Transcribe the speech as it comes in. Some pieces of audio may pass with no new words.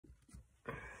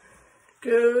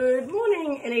Good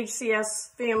morning,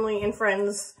 NHCS family and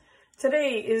friends.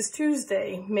 Today is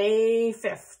Tuesday, May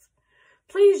 5th.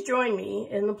 Please join me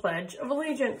in the Pledge of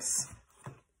Allegiance.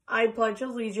 I pledge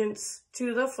allegiance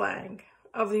to the flag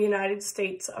of the United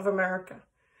States of America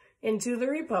and to the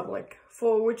republic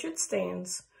for which it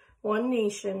stands, one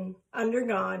nation, under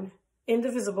God,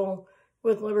 indivisible,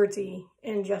 with liberty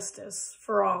and justice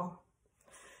for all.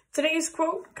 Today's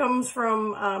quote comes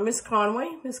from Miss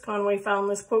Conway. Miss Conway found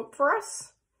this quote for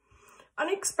us.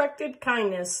 Unexpected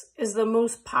kindness is the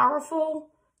most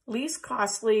powerful, least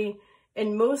costly,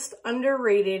 and most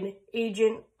underrated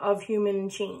agent of human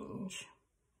change.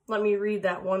 Let me read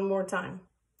that one more time.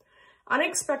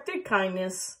 Unexpected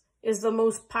kindness is the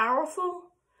most powerful,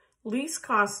 least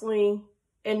costly,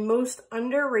 and most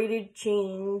underrated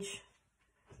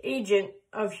agent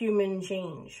of human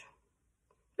change.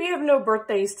 We have no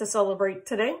birthdays to celebrate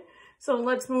today, so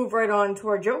let's move right on to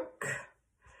our joke.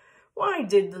 Why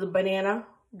did the banana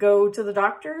go to the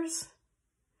doctor's?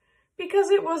 Because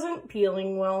it wasn't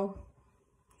peeling well.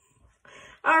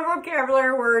 Our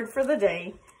vocabulary word for the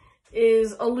day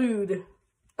is allude.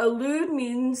 Allude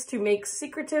means to make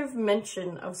secretive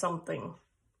mention of something.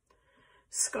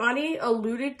 Scotty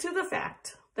alluded to the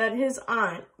fact that his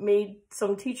aunt made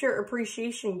some teacher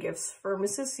appreciation gifts for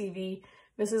Mrs. Seavey,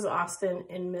 Mrs. Austin,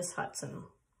 and Miss Hudson.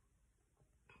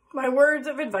 My words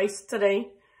of advice today,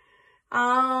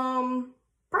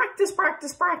 practice,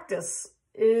 practice, practice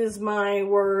is my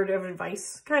word of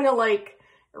advice. Kind of like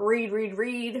read, read,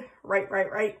 read, write,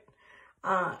 write, write.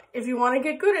 If you want to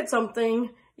get good at something,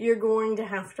 you're going to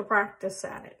have to practice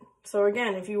at it. So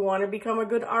again, if you want to become a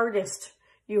good artist,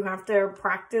 you have to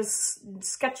practice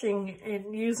sketching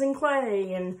and using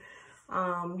clay and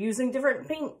using different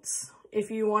paints. If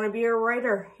you want to be a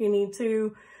writer, you need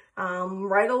to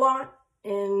write a lot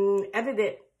and edit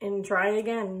it and try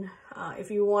again.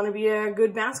 If you want to be a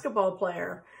good basketball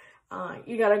player,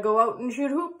 you got to go out and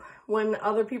shoot hoop when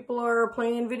other people are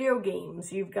playing video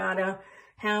games. You've got to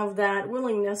have that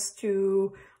willingness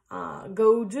to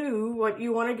go do what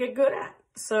you want to get good at.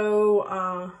 So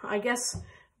I guess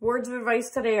words of advice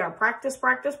today are practice,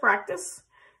 practice, practice.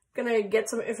 Gonna get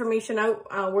some information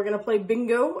out. We're gonna play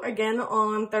bingo again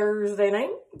on Thursday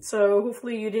night. So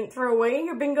hopefully you didn't throw away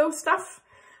your bingo stuff.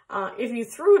 If you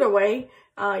threw it away,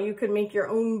 you could make your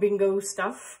own bingo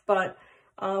stuff. But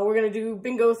we're gonna do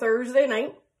bingo Thursday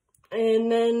night.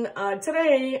 And then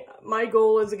today, my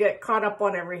goal is to get caught up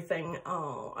on everything.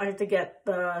 I have to get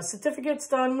the certificates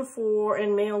done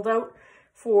and mailed out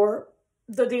for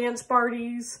the dance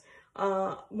parties.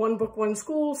 One book, one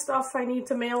school stuff I need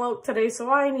to mail out today. So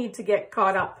I need to get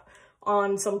caught up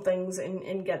on some things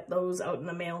and get those out in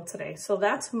the mail today. So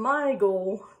that's my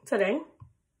goal today.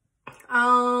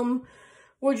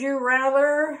 Would you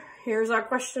rather, here's our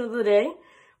question of the day.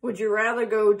 Would you rather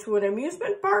go to an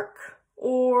amusement park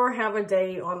or have a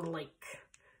day on the lake?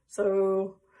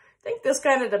 So I think this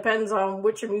kind of depends on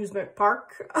which amusement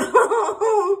park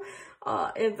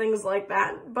and things like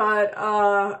that. But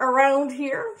around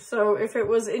here, so if it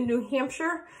was in New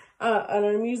Hampshire, an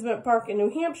amusement park in New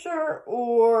Hampshire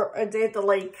or a day at the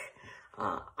lake,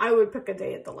 I would pick a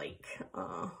day at the lake.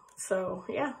 So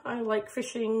yeah, I like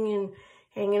fishing and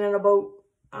hanging in a boat,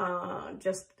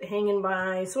 just hanging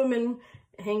by, swimming,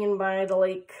 hanging by the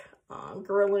lake,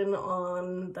 grilling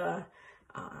on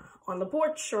the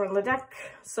porch or on the deck.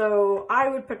 So I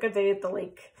would pick a day at the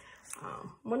lake.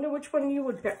 Wonder which one you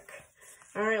would pick.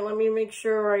 All right, let me make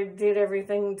sure I did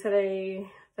everything today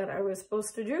that I was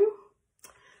supposed to do.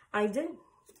 I did.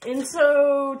 And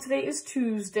so today is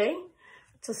Tuesday.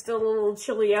 It's still a little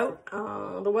chilly out.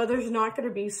 The weather's not going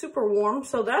to be super warm,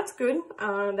 so that's good.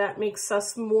 That makes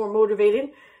us more motivated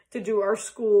to do our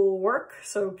school work.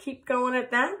 So keep going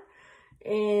at that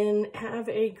and have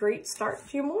a great start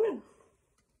to your morning.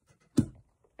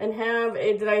 And have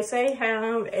a, did I say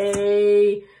have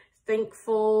a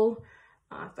thankful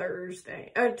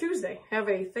Tuesday. Have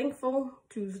a thankful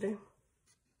Tuesday.